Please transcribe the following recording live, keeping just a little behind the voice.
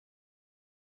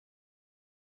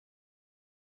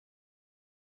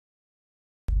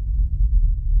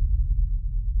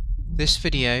This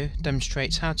video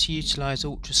demonstrates how to utilize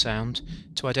ultrasound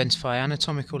to identify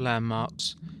anatomical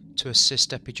landmarks to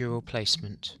assist epidural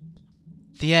placement.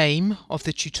 The aim of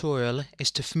the tutorial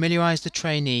is to familiarize the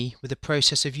trainee with the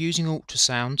process of using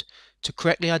ultrasound to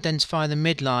correctly identify the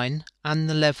midline and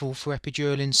the level for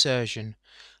epidural insertion,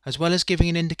 as well as giving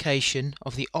an indication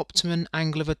of the optimum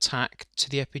angle of attack to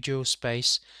the epidural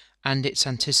space and its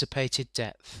anticipated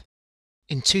depth.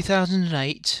 In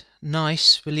 2008,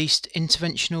 NICE released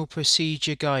interventional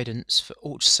procedure guidance for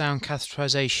ultrasound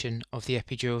catheterization of the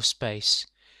epidural space.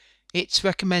 It's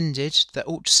recommended that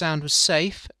ultrasound was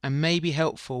safe and may be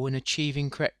helpful in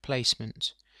achieving correct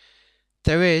placement.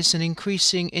 There is an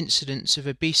increasing incidence of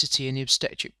obesity in the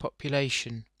obstetric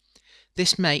population.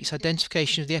 This makes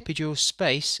identification of the epidural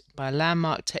space by a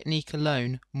landmark technique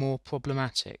alone more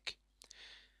problematic.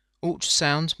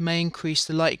 Ultrasound may increase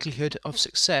the likelihood of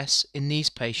success in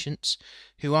these patients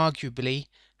who arguably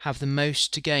have the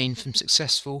most to gain from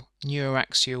successful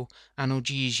neuroaxial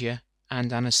analgesia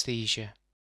and anesthesia.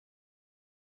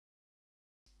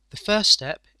 The first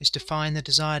step is to find the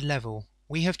desired level.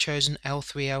 We have chosen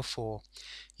L3, L4.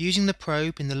 Using the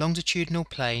probe in the longitudinal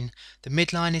plane, the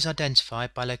midline is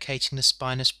identified by locating the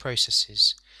spinous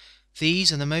processes.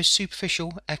 These are the most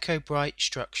superficial echo-bright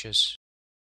structures.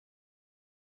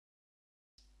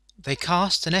 They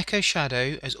cast an echo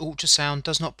shadow as ultrasound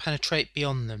does not penetrate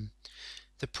beyond them.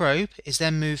 The probe is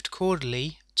then moved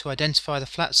caudally to identify the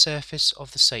flat surface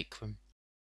of the sacrum.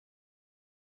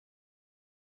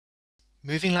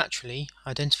 Moving laterally,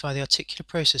 identify the articular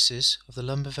processes of the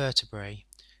lumbar vertebrae.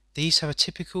 These have a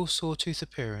typical sawtooth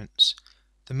appearance.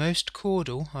 The most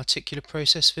caudal articular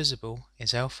process visible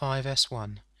is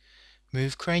L5-S1.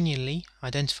 Move cranially,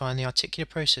 identifying the articular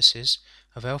processes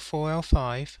of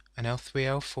L4-L5 and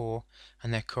L3-L4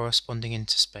 and their corresponding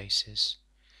interspaces.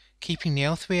 Keeping the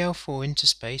L3-L4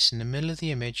 interspace in the middle of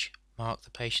the image, mark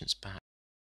the patient's back.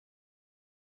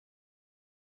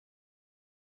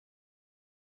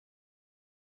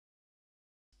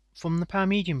 From the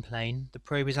paramedian plane, the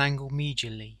probe is angled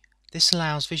medially. This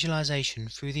allows visualization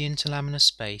through the interlaminar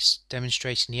space,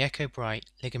 demonstrating the echo-bright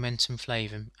ligamentum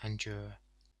flavum and dura.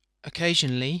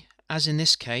 Occasionally, as in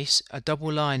this case, a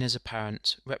double line is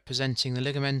apparent, representing the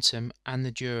ligamentum and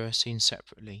the dura seen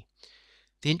separately.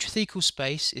 The intrathecal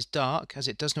space is dark as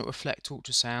it does not reflect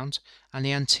ultrasound, and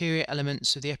the anterior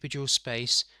elements of the epidural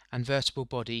space and vertebral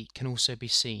body can also be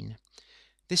seen.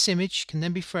 This image can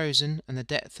then be frozen and the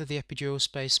depth of the epidural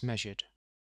space measured.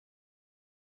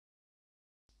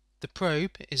 The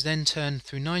probe is then turned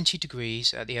through 90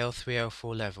 degrees at the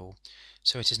L3-L4 level,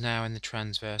 so it is now in the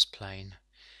transverse plane.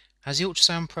 As the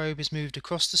ultrasound probe is moved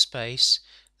across the space,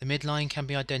 the midline can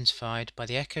be identified by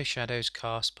the echo shadows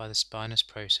cast by the spinous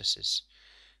processes.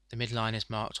 The midline is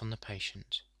marked on the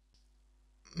patient.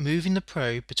 Moving the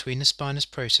probe between the spinous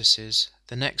processes,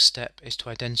 the next step is to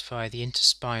identify the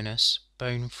interspinous,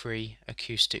 bone-free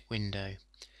acoustic window.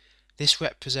 This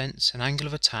represents an angle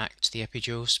of attack to the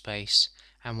epidural space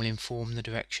and will inform the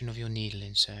direction of your needle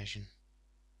insertion.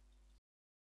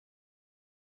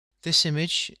 This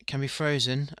image can be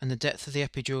frozen and the depth of the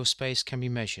epidural space can be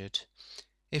measured.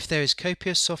 If there is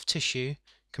copious soft tissue,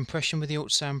 compression with the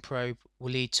ultrasound probe will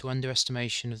lead to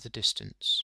underestimation of the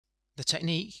distance. The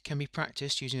technique can be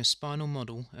practiced using a spinal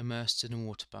model immersed in a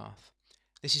water bath.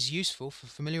 This is useful for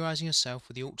familiarizing yourself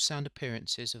with the ultrasound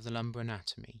appearances of the lumbar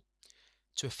anatomy.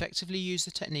 To effectively use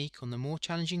the technique on the more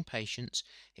challenging patients,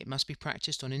 it must be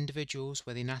practiced on individuals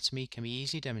where the anatomy can be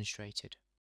easily demonstrated.